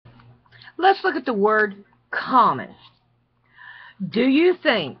Let's look at the word common. Do you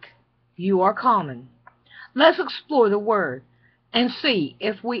think you are common? Let's explore the word and see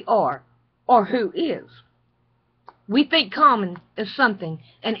if we are or who is. We think common is something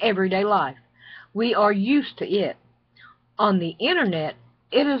in everyday life. We are used to it. On the internet,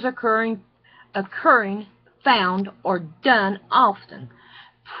 it is occurring, found, or done often.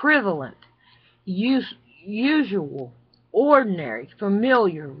 Prevalent, usual, ordinary,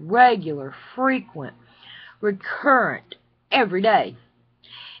 familiar, regular, frequent, recurrent, everyday.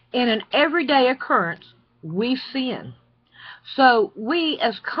 In an everyday occurrence, we sin. So we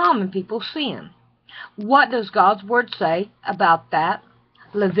as common people sin. What does God's Word say about that?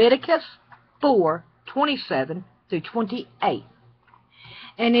 Leviticus 4:27 through 28.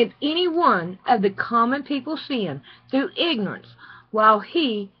 And if any one of the common people sin through ignorance, while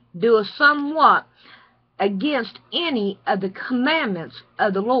he doeth somewhat against any of the commandments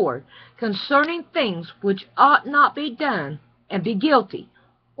of the Lord concerning things which ought not be done, and be guilty,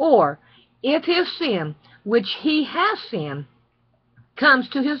 or if his sin which he has sinned comes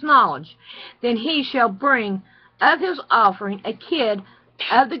to his knowledge, then he shall bring of his offering a kid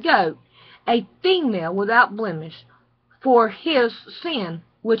of the goat, a female without blemish, for his sin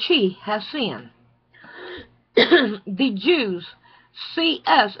which he has sinned. The Jews see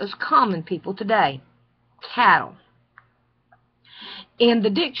us as common people today, cattle. In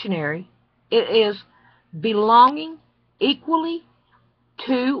the dictionary, it is belonging equally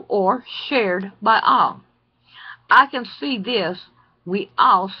to or shared by all. I can see this. We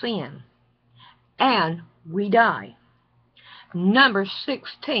all sin, and we die. Numbers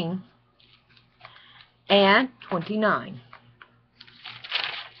 16 and 29.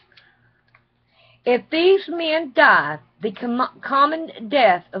 If these men die the common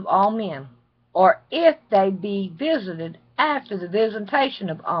death of all men, or if they be visited after the visitation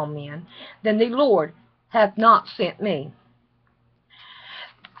of all men, then the Lord hath not sent me.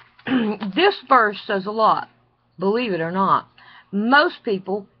 This verse says a lot, believe it or not. Most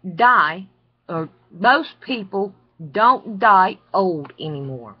people die, or most people don't die old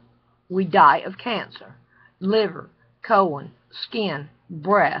anymore. We die of cancer, liver, colon, skin,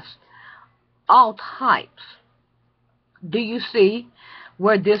 breast, all types. Do you see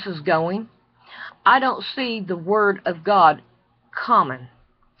where this is going? I don't see the Word of God common,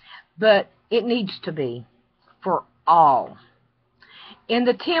 but it needs to be for all. In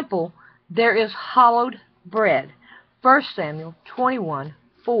the temple, there is hallowed bread. 1 Samuel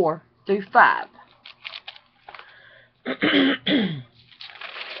 21:4 through 5.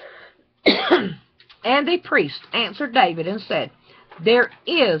 And the priest answered David and said, There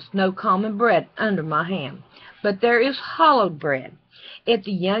is no common bread under my hand, but there is hallowed bread. If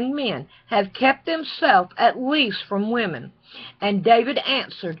the young men have kept themselves at least from women. And David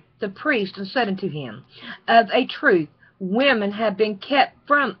answered the priest and said unto him, Of a truth, women have been kept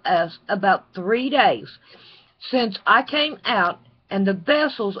from us about 3 days, since I came out, and the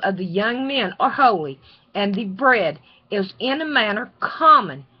vessels of the young men are holy, and the bread is in a manner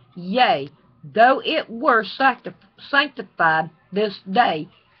common, yea, though it were sanctified this day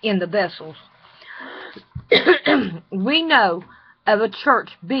in the vessels. We know of a church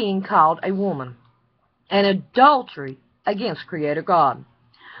being called a woman, an adultery against Creator God.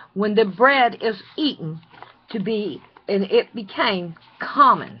 When the bread is eaten and it became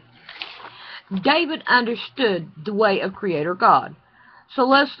common. David understood the way of Creator God. So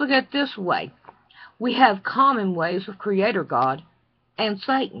let's look at it this way. We have common ways of Creator God and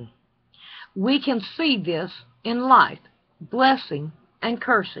Satan. We can see this in life, blessing and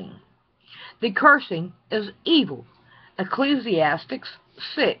cursing. The cursing is evil, Ecclesiastes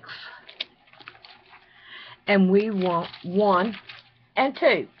 6. And we want 1 and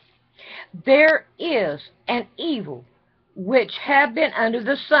 2. There is an evil which have been under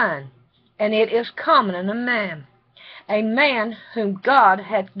the sun, and it is common in a man whom God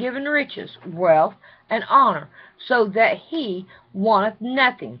hath given riches, wealth, and honor, so that he wanteth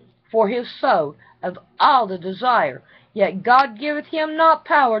nothing for his soul of all the desire. Yet God giveth him not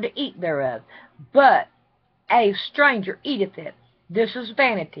power to eat thereof, but a stranger eateth it. This is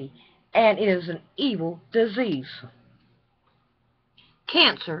vanity, and it is an evil disease.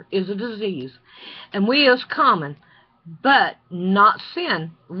 Cancer is a disease, and we as common, but not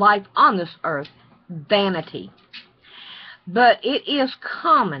sin, life on this earth, vanity. But it is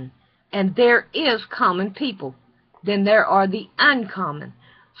common, and there is common people. Then there are the uncommon.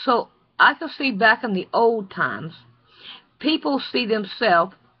 So I can see back in the old times, people see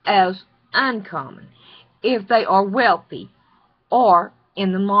themselves as uncommon if they are wealthy or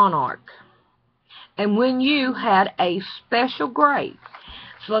in the monarch. And when you had a special grade,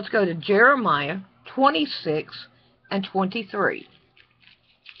 So let's go to Jeremiah 26 and 23.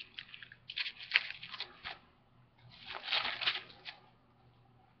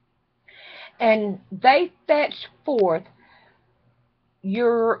 And they fetched forth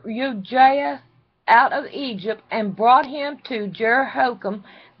Ujah out of Egypt, and brought him to Jehoiakim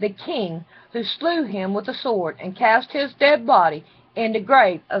the king, who slew him with a sword, and cast his dead body in the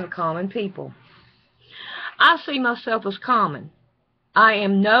grave of the common people. I see myself as common. I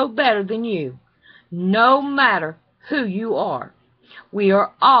am no better than you, no matter who you are. We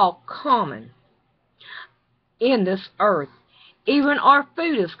are all common in this earth. Even our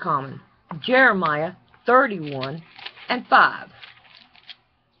food is common. Jeremiah 31 and 5.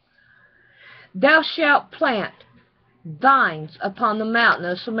 Thou shalt plant vines upon the mountain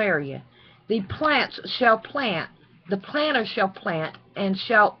of Samaria. The planter shall plant, and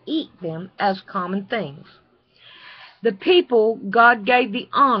shall eat them as common things. The people God gave the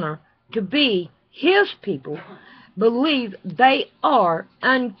honor to be His people believe they are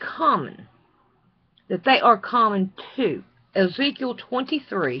uncommon, that they are common too. Ezekiel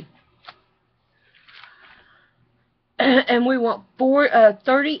 23, and we want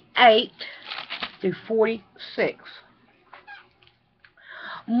 38 through 46.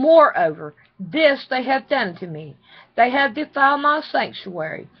 Moreover, this they have done to me. They have defiled my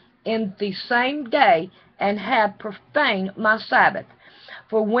sanctuary in the same day, and have profaned my Sabbath.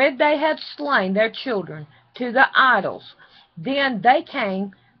 For when they had slain their children to the idols, then they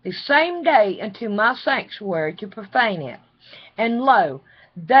came the same day into my sanctuary to profane it. And lo,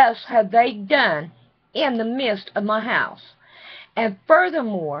 thus have they done in the midst of my house. And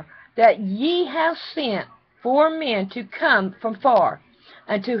furthermore, that ye have sent 4 men to come from far,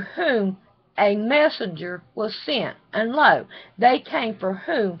 unto whom a messenger was sent, and lo, they came, for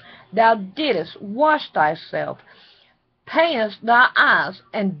whom thou didst wash thyself, paintest thy eyes,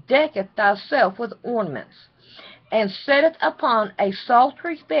 and decketh thyself with ornaments, and setteth upon a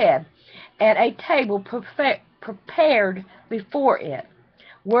psaltery bed, and a table prepared before it,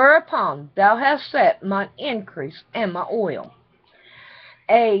 whereupon thou hast set mine increase and my oil.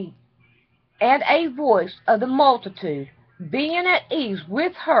 And a voice of the multitude, being at ease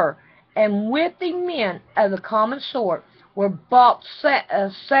with her, and with the men of the common sort, were bought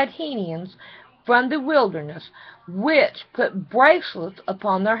Sidonians from the wilderness, which put bracelets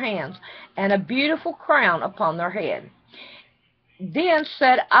upon their hands, and a beautiful crown upon their head. Then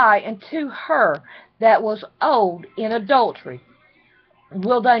said I unto her that was old in adultery,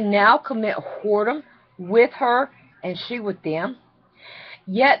 Will they now commit whoredom with her, and she with them?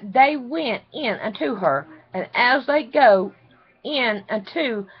 Yet they went in unto her, and as they go in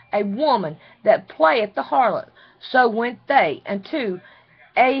unto a woman that playeth the harlot, so went they unto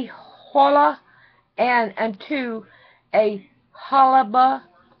Aholah, and unto Aholibah,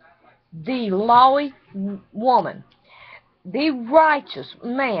 the lawly woman, the righteous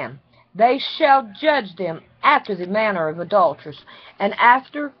man. They shall judge them after the manner of adulterers, and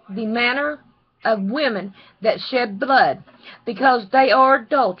after the manner of women that shed blood, because they are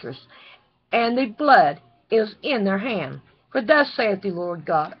adulterers, and the blood is in their hand. For thus saith the Lord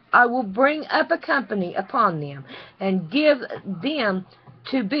God, I will bring up a company upon them, and give them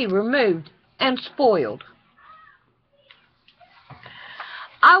to be removed and spoiled.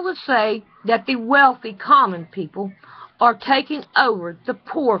 I would say that the wealthy common people are taking over the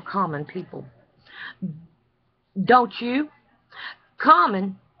poor common people. Don't you?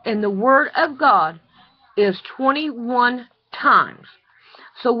 Common in the Word of God is 21 times,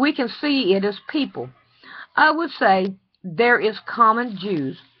 so we can see it as people. I would say there is common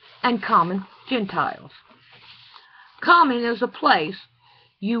Jews and common Gentiles. Common is a place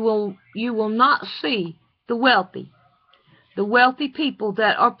you will not see the wealthy people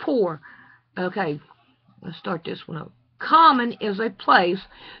that are poor. Okay, let's start this one up. Common is a place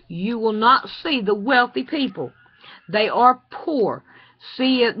you will not see the wealthy people. They are poor.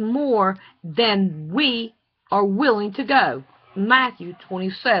 See it more than we are willing to go. Matthew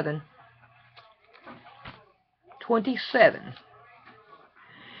 27.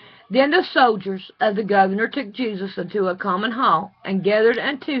 Then the soldiers of the governor took Jesus into a common hall, and gathered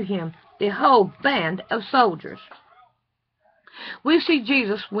unto him the whole band of soldiers. We see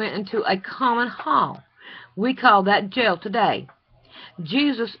Jesus went into a common hall. We call that jail today.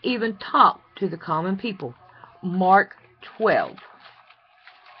 Jesus even talked to the common people. Mark 12.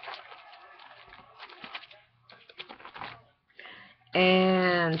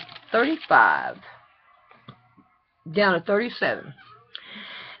 And 35. Down to 37.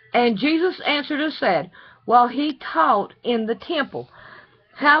 And Jesus answered and said, while he taught in the temple,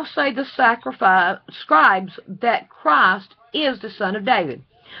 how say the scribes that Christ is the son of David?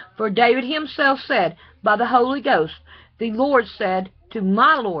 For David himself said by the Holy Ghost, the Lord said to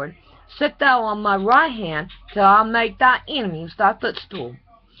my Lord, Sit thou on my right hand, till I make thy enemies thy footstool.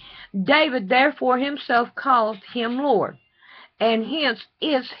 David therefore himself called him Lord, and hence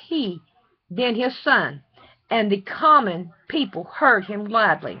is he then his son, and the common people heard him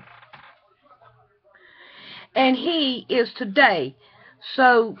gladly. And he is today.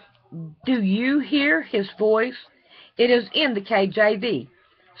 So do you hear his voice? It is in the KJV,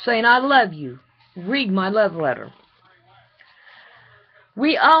 saying, I love you. Read my love letter.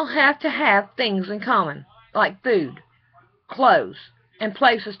 We all have to have things in common, like food, clothes, and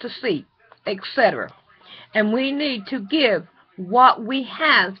places to sleep, etc. And we need to give what we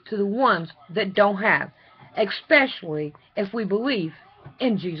have to the ones that don't have, especially if we believe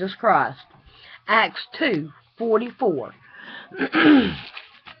in Jesus Christ. Acts 2:44.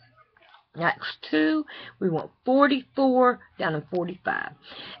 Acts 2, we want 44 down to 45.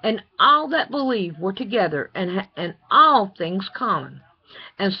 And all that believe were together, and all things common,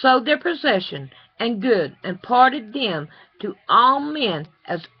 and sold their possession and good, and parted them to all men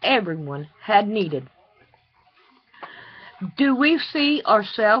as everyone had needed. Do we see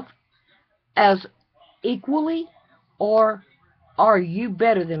ourselves as equally, or are you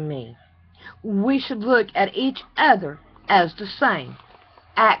better than me? We should look at each other as the same.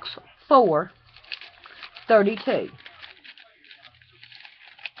 Acts 4:32.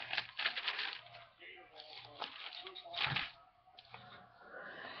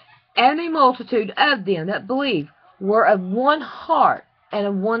 And a multitude of them that believed were of one heart and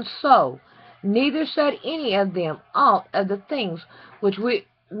of one soul. Neither said any of them aught of the things which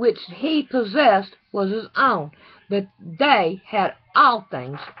he possessed was his own, but they had all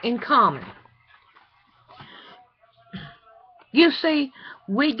things in common. You see,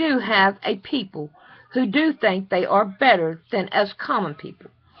 we do have a people who do think they are better than us common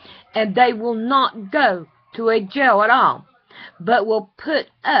people, and they will not go to a jail at all, but will put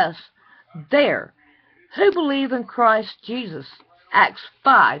us there, who believe in Christ Jesus. Acts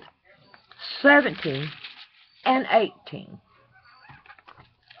 5:17 and 18.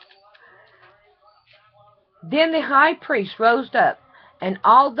 Then the high priest rose up, and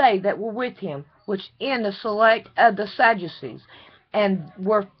all they that were with him, which in the select of the Sadducees, and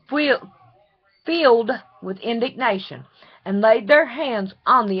were filled with indignation, and laid their hands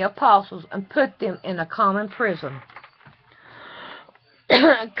on the apostles, and put them in a common prison.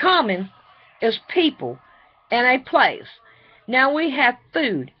 Common is people and a place. Now we have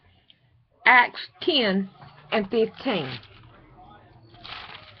food. Acts 10 and 15.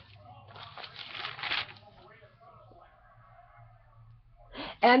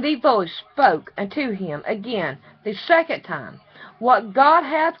 And the voice spoke unto him again the second time, What God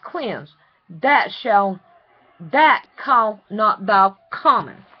hath cleansed, that call not thou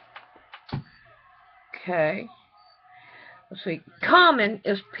common. Okay. Let's see. Common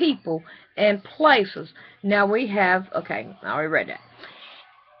is people and places. Now we have, okay, I already read that.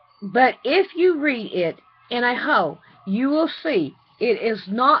 But if you read it in a whole, you will see it is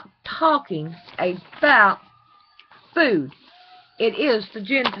not talking about food. It is the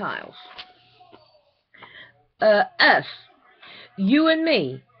Gentiles. Us. You and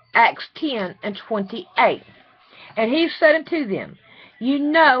me. Acts 10 and 28. And he said unto them, You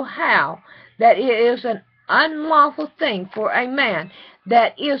know how that it is an unlawful thing for a man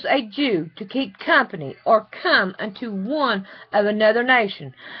that is a Jew to keep company or come unto one of another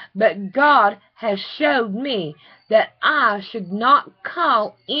nation. But God has showed me that I should not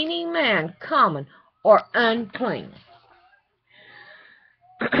call any man common or unclean.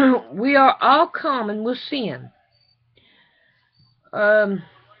 We are all common with sin.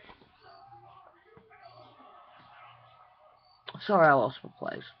 Sorry, I lost my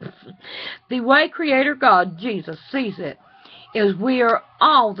place. The way Creator God, Jesus, sees it is we are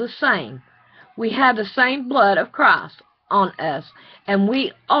all the same. We have the same blood of Christ on us, and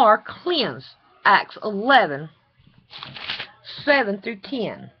we are cleansed. Acts 11, 7 through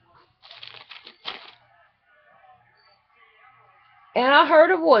 10. And I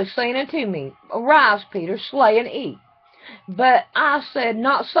heard a voice saying unto me, Arise, Peter, slay and eat. But I said,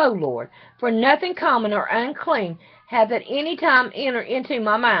 Not so, Lord, for nothing common or unclean hath at any time entered into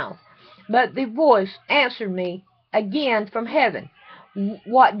my mouth. But the voice answered me again from heaven,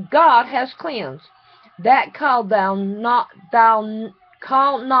 What God has cleansed, that call not thou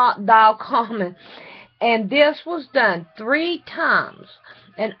common. And this was done 3 times,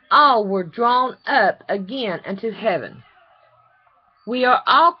 and all were drawn up again unto heaven. We are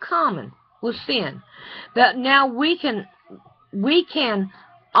all common with sin, but now we can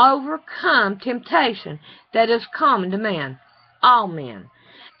overcome temptation that is common to man, all men.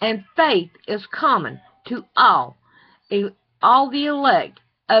 and faith is common to all the elect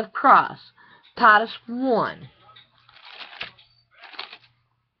of Christ. Titus 1.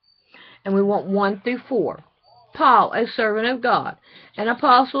 And we want 1 through 4. Paul, a servant of God, an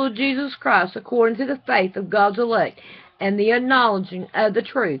apostle of Jesus Christ, according to the faith of God's elect, and the acknowledging of the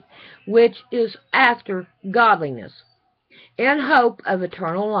truth, which is after godliness, in hope of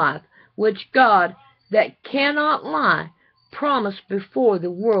eternal life, which God, that cannot lie, promised before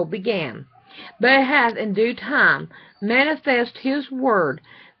the world began, but hath in due time manifest his word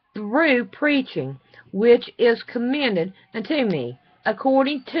through preaching, which is commended unto me,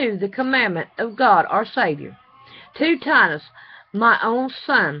 according to the commandment of God our Savior. To Titus, my own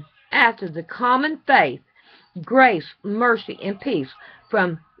son, after the common faith, grace, mercy, and peace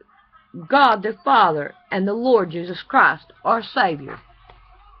from God the Father and the Lord Jesus Christ our Savior.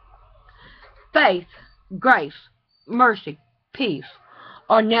 Faith, grace, mercy, peace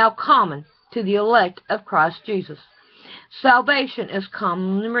are now common to the elect of Christ Jesus. Salvation is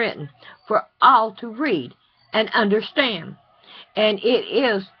commonly written for all to read and understand, and it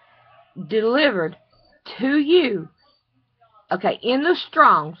is delivered to you. Okay, in the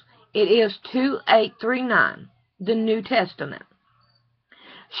Strong's, it is 2839, the New Testament.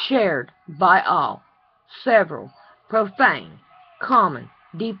 Shared by all, several, profane, common,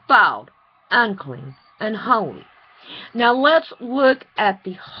 defiled, unclean, and holy. Now let's look at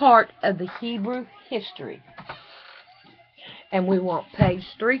the heart of the Hebrew history. And we want page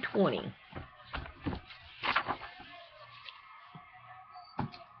 320.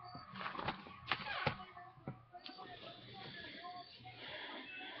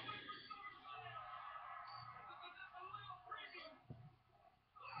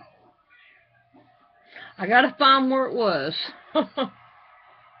 I gotta find where it was.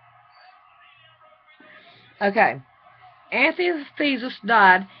 Okay. Antiochus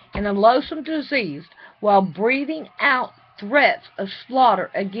died in a loathsome disease while breathing out threats of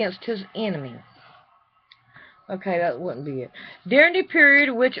slaughter against his enemy. Okay, that wouldn't be it. During the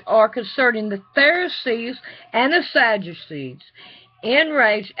period which are concerning the Pharisees and the Sadducees,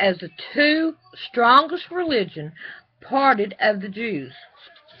 enraged as the two strongest religion parted of the Jews.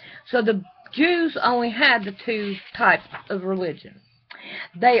 So the Jews only had the two types of religion.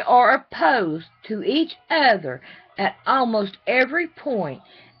 They are opposed to each other at almost every point,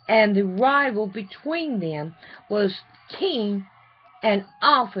 and the rival between them was keen and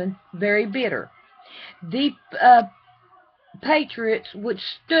often very bitter. The patriots which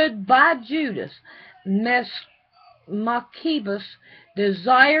stood by Judas Maccabeus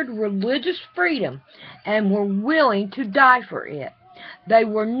desired religious freedom and were willing to die for it. They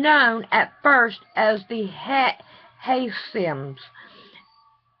were known at first as the Hasims,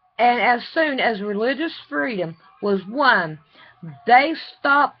 and as soon as religious freedom was won, they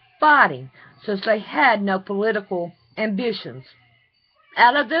stopped fighting since they had no political ambitions.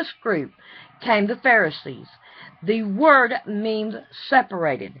 Out of this group came the Pharisees. The word means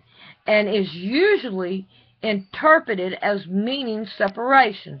separated, and is usually interpreted as meaning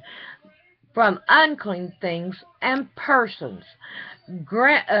separation from unclean things and persons.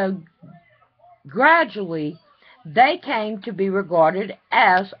 Gradually, they came to be regarded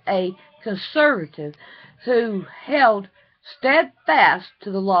as a conservative who held steadfast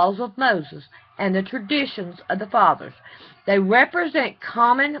to the laws of Moses and the traditions of the fathers. They represent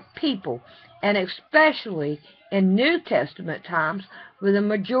common people, and especially in New Testament times, where the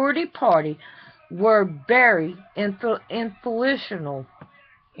majority party were very influential.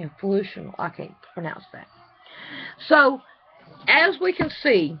 I can't pronounce that. So, as we can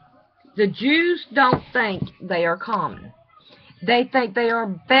see, the Jews don't think they are common. They think they are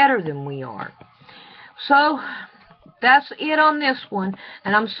better than we are. So, that's it on this one.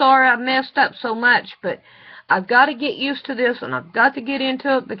 And I'm sorry I messed up so much, but I've got to get used to this, and I've got to get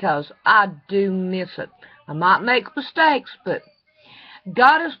into it because I do miss it. I might make mistakes, but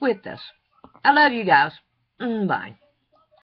God is with us. I love you guys. Bye.